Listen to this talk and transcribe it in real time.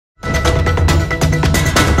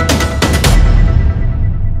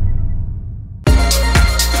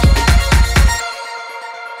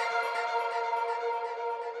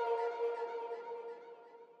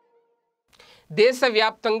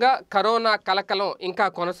దేశవ్యాప్తంగా కరోనా కలకలం ఇంకా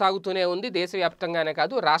కొనసాగుతూనే ఉంది. దేశవ్యాప్తంగానే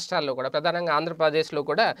కాదు, రాష్ట్రాల్లో కూడా, ప్రధానంగా ఆంధ్రప్రదేశ్లో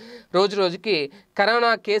కూడా రోజు రోజుకి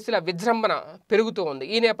కరోనా కేసుల విజృంభణ పెరుగుతూ ఉంది.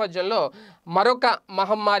 ఈ నేపథ్యంలో మరొక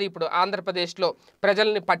మహమ్మారి ఇప్పుడు ఆంధ్రప్రదేశ్లో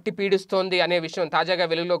ప్రజల్ని పట్టి పీడిస్తోంది అనే విషయం తాజాగా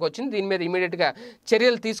వెలుగులోకి వచ్చింది. దీని మీద ఇమీడియట్గా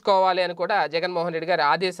చర్యలు తీసుకోవాలి అని కూడా జగన్మోహన్ రెడ్డి గారు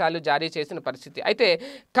ఆదేశాలు జారీ చేసిన పరిస్థితి. అయితే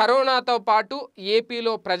కరోనాతో పాటు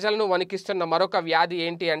ఏపీలో ప్రజలను వణికిస్తున్న మరొక వ్యాధి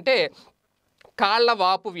ఏంటి అంటే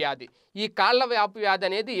కాళ్ళవాపు వ్యాధి. ఈ కాళ్ళవాపు వ్యాధి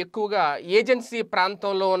అనేది ఎక్కువగా ఏజెన్సీ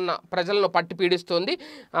ప్రాంతంలో ఉన్న ప్రజలను పట్టి పీడిస్తుంది.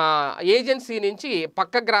 ఏజెన్సీ నుంచి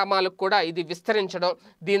పక్క గ్రామాలకు కూడా ఇది విస్తరించడం,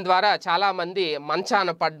 దీని ద్వారా చాలామంది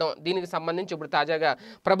మంచాన పడడం, దీనికి సంబంధించి ఇప్పుడు తాజాగా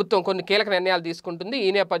ప్రభుత్వం కొన్ని కీలక నిర్ణయాలు తీసుకుంటుంది. ఈ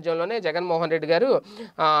నేపథ్యంలోనే జగన్మోహన్ రెడ్డి గారు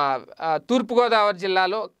తూర్పుగోదావరి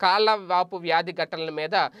జిల్లాలో కాళ్ళవాపు వ్యాధి ఘటనల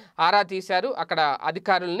మీద ఆరా తీశారు. అక్కడ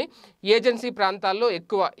అధికారుల్ని ఏజెన్సీ ప్రాంతాల్లో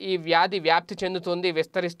ఎక్కువ ఈ వ్యాధి వ్యాప్తి చెందుతుంది,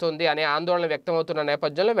 విస్తరిస్తుంది అనే ఆందోళన వ్యక్తమవుతున్న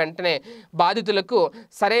నేపథ్యంలో వెంటనే బాధితులకు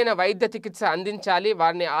సరైన వైద్య చికిత్స అందించాలి,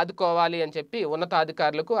 వారిని ఆదుకోవాలి అని చెప్పి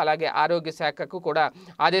ఉన్నతాధికారులకు అలాగే ఆరోగ్య శాఖకు కూడా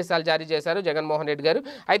ఆదేశాలు జారీ చేశారు జగన్మోహన్ రెడ్డి గారు.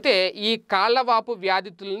 అయితే ఈ కాళ్ళవాపు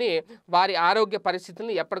వ్యాధితుల్ని వారి ఆరోగ్య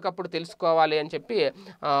పరిస్థితుల్ని ఎప్పటికప్పుడు తెలుసుకోవాలి అని చెప్పి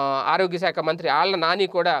ఆరోగ్య శాఖ మంత్రి ఆళ్ల నాని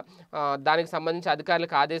కూడా దానికి సంబంధించి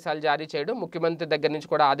అధికారులకు ఆదేశాలు జారీ చేయడం, ముఖ్యమంత్రి దగ్గర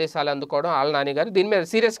నుంచి కూడా ఆదేశాలు అందుకోవడం ఆళ్ల నాని గారు దీని మీద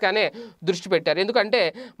సీరియస్గానే దృష్టి పెట్టారు. ఎందుకంటే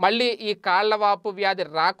మళ్ళీ ఈ కాళ్ళవాపు వ్యాధి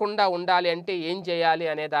రాకుండా ఉండాలి అంటే ఏం చేయాలి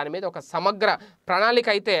అనే దాని మీద ఒక సమగ్ర ప్రణాళిక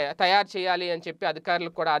అయితే తయారు చేయాలి అని చెప్పి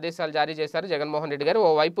అధికారులకు కూడా ఆదేశాలు జారీ చేశారు జగన్మోహన్ రెడ్డి గారు.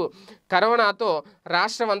 ఓవైపు కరోనాతో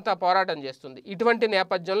రాష్ట్రం అంతా పోరాటం చేస్తుంది. ఇటువంటి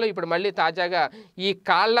నేపథ్యంలో ఇప్పుడు మళ్ళీ తాజాగా ఈ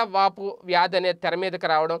కాళ్ళవాపు వ్యాధి అనేది తెర మీదకి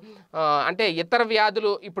రావడం, అంటే ఇతర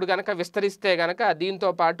వ్యాధులు ఇప్పుడు గనక విస్తరిస్తే గనక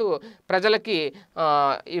దీంతో పాటు ప్రజలకి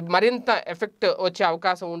మరింత ఎఫెక్ట్ వచ్చే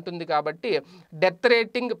అవకాశం ఉంటుంది. కాబట్టి డెత్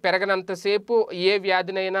రేటింగ్ పెరగనంతసేపు ఏ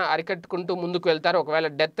వ్యాధినైనా అరికట్టుకుంటూ ముందుకు వెళ్తారు. ఒకవేళ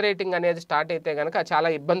డెత్ రేటింగ్ అనేది స్టార్ట్ అయితే కనుక చాలా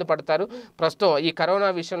ఇబ్బంది పడతారు. ప్రస్తుతం ఈ కరోనా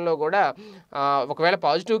విషయంలో కూడా ఒకవేళ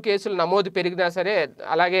పాజిటివ్ కేసులు నమోదు పెరిగినా సరే,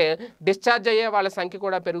 అలాగే డిశ్చార్జ్ అయ్యే వాళ్ళ సంఖ్య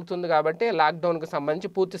కూడా పెరుగుతుంది. కాబట్టి లాక్డౌన్కి సంబంధించి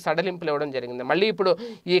పూర్తి సడలింపులు ఇవ్వడం జరిగింది. మళ్ళీ ఇప్పుడు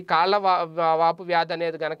ఈ కాళ్ళ వాపు వ్యాధి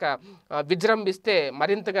అనేది కనుక విజృంభిస్తే,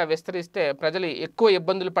 మరింతగా విస్తరిస్తే ప్రజలు ఎక్కువ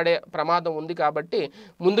ఇబ్బందులు పడే ప్రమాదం ఉంది. కాబట్టి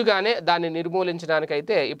ముందుగానే దాన్ని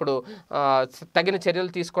నిర్మూలించడానికైతే ఇప్పుడు తగిన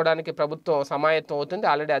చర్యలు తీసుకోవడానికి ప్రభుత్వం సమాయత్తం అవుతుంది.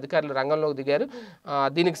 ఆల్రెడీ అధికారులు రంగంలోకి దిగారు.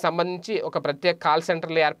 దీనికి సంబంధించి ఒక ప్రత్యేక కాల్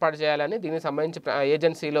సెంటర్లు ఏర్పాటు చేయాలని, దీనికి సంబంధించి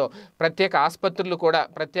ఏజెన్సీలో ప్రత్యేక ఆసుపత్రులు కూడా,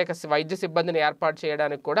 ప్రత్యేక వైద్య సిబ్బందిని ఏర్పాటు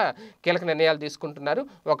చేయడానికి కూడా కీలక నిర్ణయాలు తీసుకుంటున్నారు.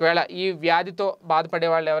 ఒకవేళ ఈ వ్యాధితో బాధపడే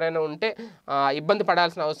వాళ్ళు ఎవరైనా ఉంటే ఇబ్బంది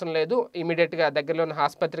పడాల్సిన అవసరం లేదు. ఇమీడియట్గా దగ్గరలో ఉన్న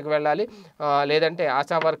ఆసుపత్రికి వెళ్ళాలి. లేదంటే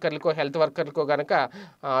ఆశా వర్కర్లకో హెల్త్ వర్కర్లకో కనుక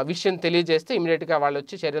విషయం తెలియజేస్తే ఇమీడియట్గా వాళ్ళు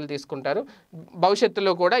వచ్చి చర్యలు తీసుకుంటారు.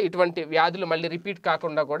 భవిష్యత్తులో కూడా ఇటువంటి వ్యాధులు మళ్ళీ రిపీట్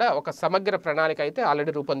కాకుండా కూడా ఒక సమగ్ర ప్రణాళిక అయితే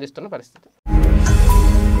ఆల్రెడీ రూపొందిస్తున్న పరిస్థితి.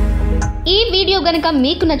 ఈ వీడియో గనుక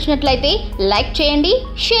మీకు నచ్చినట్లయితే లైక్ చేయండి,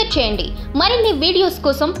 షేర్ చేయండి. మరిన్ని వీడియోస్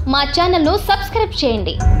కోసం మా ఛానల్ను సబ్స్క్రైబ్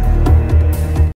చేయండి.